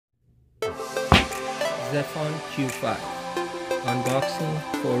Zenfone Q5 unboxing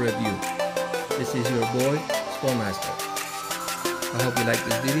for review. This is your boy Stonemaster. I hope you like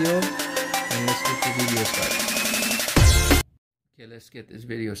this video and let's get the video started. Okay, let's get this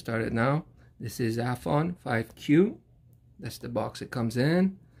video started now. This is Zenfone 5Q. That's the box it comes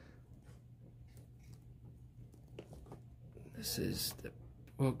in. This is the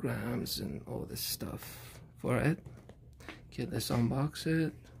programs and all this stuff for it. Okay, let's unbox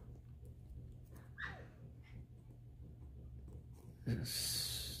it.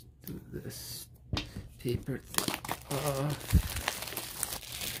 Let's do this paper thing off.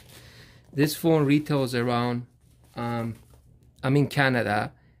 This phone retails around, I'm in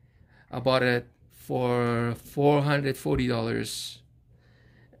Canada. I bought it for $440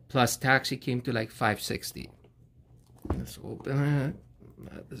 plus tax. It came to like $560. Let's open it.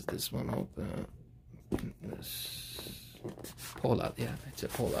 How does this one open? This pull out. Yeah, it's a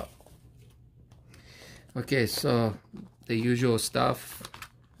pull out. Okay, so the usual stuff,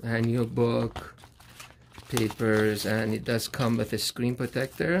 annual book, papers, and it does come with a screen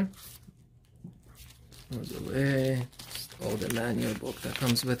protector. Goes away. All the manual book that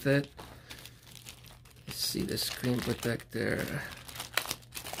comes with it. Let's see the screen protector.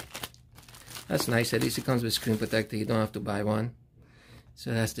 That's nice. At least it comes with screen protector. You don't have to buy one.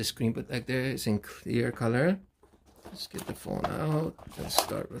 So that's the screen protector. It's in clear color. Let's get the phone out. Let's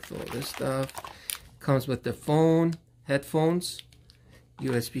start with all this stuff. Comes with the phone, headphones,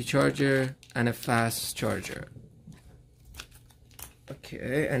 USB charger, and a fast charger.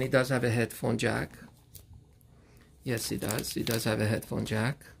 Okay, and it does have a headphone jack. Yes, it does. It does have a headphone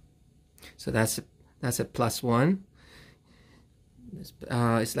jack. So that's a +1.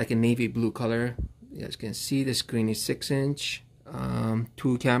 It's like a navy blue color. You guys can see the screen is 6-inch.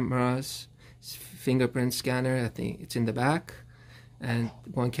 2 cameras, fingerprint scanner. I think it's in the back. And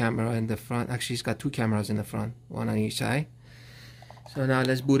 1 camera in the front. Actually, it's got 2 cameras in the front, 1 on each side. So now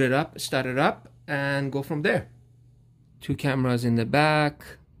let's boot it up, start it up, and go from there. 2 cameras in the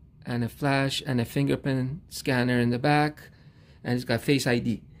back, and a flash, and a fingerprint scanner in the back, and it's got Face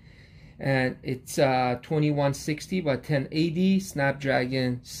ID. And it's 2160 by 1080,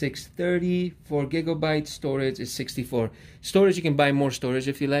 Snapdragon 630, 4 GB, storage is 64. Storage, you can buy more storage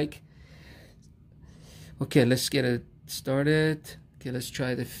if you like. Okay, let's get it started. Okay, let's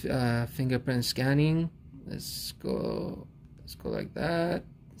try the fingerprint scanning. Let's go like that.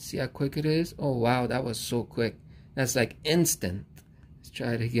 See how quick it is. Oh wow, that was so quick. That's like instant. Let's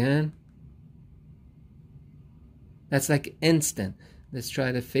try it again. That's like instant. Let's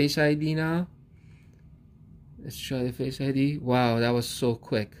try the Face ID now. Let's try the Face ID. Wow, that was so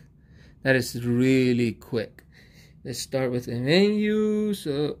quick. That is really quick. Let's start with the menu.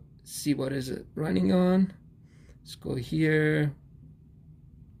 So see what is it running on. Let's go here.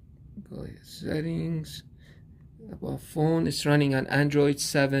 Go to settings. About phone, it's running on Android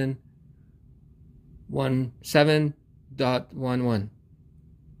 7.11.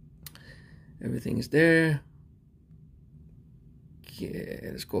 Everything is there. Okay,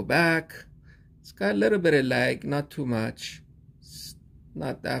 let's go back. It's got a little bit of lag, not too much. It's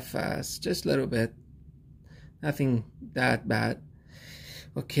not that fast, just a little bit. Nothing that bad.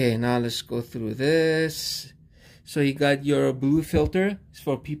 Okay, now let's go through this. So you got your blue filter. It's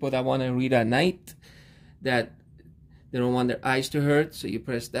for people that want to read at night, that they don't want their eyes to hurt. So you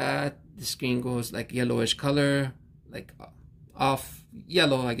press that. The screen goes like yellowish color, like off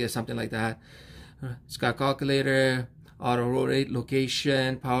yellow, I guess, something like that. It's got calculator, auto rotate,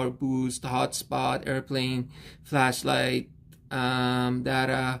 location, power boost, hotspot, airplane, flashlight,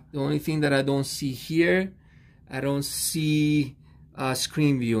 data. The only thing that I don't see here, I don't see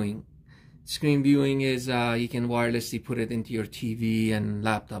screen viewing. Screen viewing is you can wirelessly put it into your TV and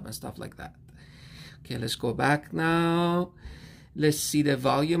laptop and stuff like that. Okay, let's go back now. Let's see the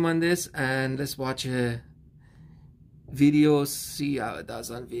volume on this and let's watch a video, see how it does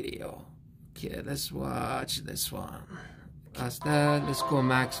on video. Okay, let's watch this one. That's that. Let's go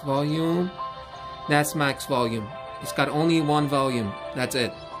max volume. That's max volume. It's got only 1 volume. That's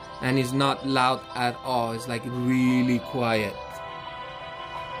it. And it's not loud at all. It's like really quiet.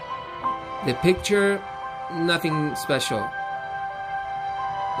 The picture, nothing special.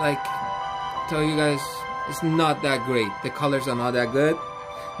 Like, tell you guys, it's not that great. The colors are not that good,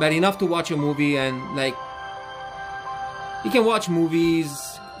 but enough to watch a movie. And like, you can watch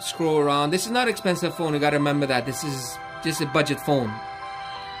movies, scroll around. This is not an expensive phone. You gotta remember that. This is just a budget phone.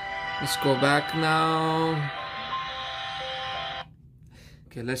 Let's go back now.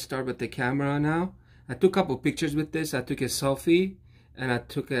 Okay, let's start with the camera now. I took a couple pictures with this. I took a selfie and I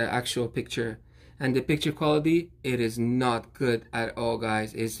took an actual picture. And the picture quality, it is not good at all,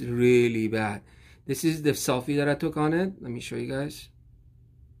 guys. It's really bad. This is the selfie that I took on it. Let me show you guys.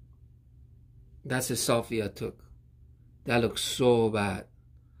 That's a selfie I took. That looks so bad.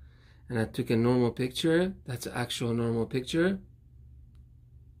 And I took a normal picture. That's an actual normal picture.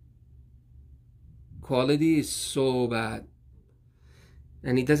 Quality is so bad.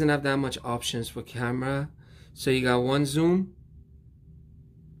 And it doesn't have that much options for camera. So you got 1 zoom,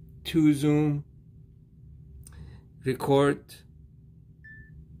 2 zoom, record,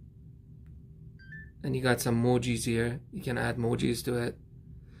 and you got some emojis here. You can add emojis to it.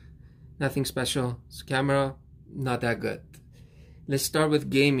 Nothing special. So camera, not that good. Let's start with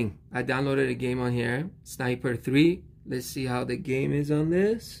gaming. I downloaded a game on here, Sniper 3. Let's see how the game is on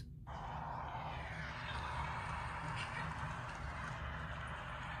this.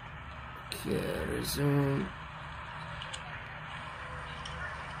 Okay, resume.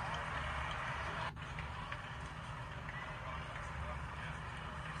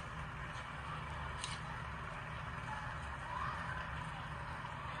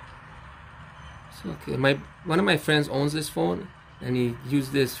 Okay, one of my friends owns this phone and he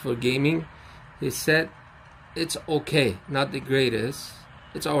used this for gaming. He said it's okay, not the greatest,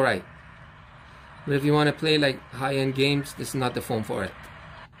 it's alright, but if you want to play like high-end games, this is not the phone for it.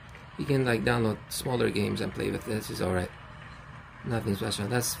 You can like download smaller games and play with this. It's alright, nothing special.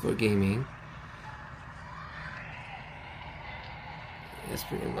 That's for gaming. That's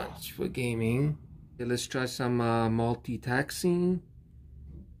pretty much for gaming. Okay, let's try some multitasking.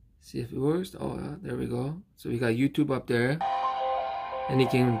 See if it works. Oh, there we go. So we got YouTube up there, and you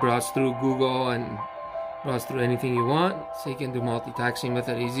can browse through Google and browse through anything you want. So you can do multitasking with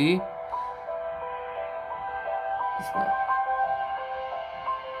it easy.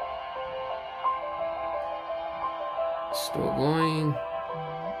 Still going.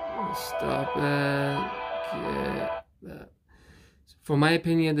 Stop it. Get that. For my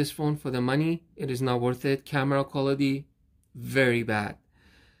opinion, this phone, for the money, it is not worth it. Camera quality, very bad.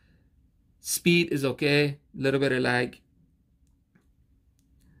 Speed is okay, little bit of lag.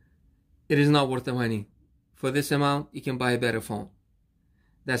 It is not worth the money. For this amount, you can buy a better phone.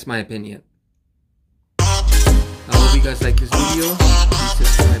 That's my opinion. I hope you guys like this video. Please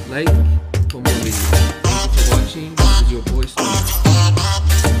subscribe, like for more videos. Thank you for watching. This is your boy Stone.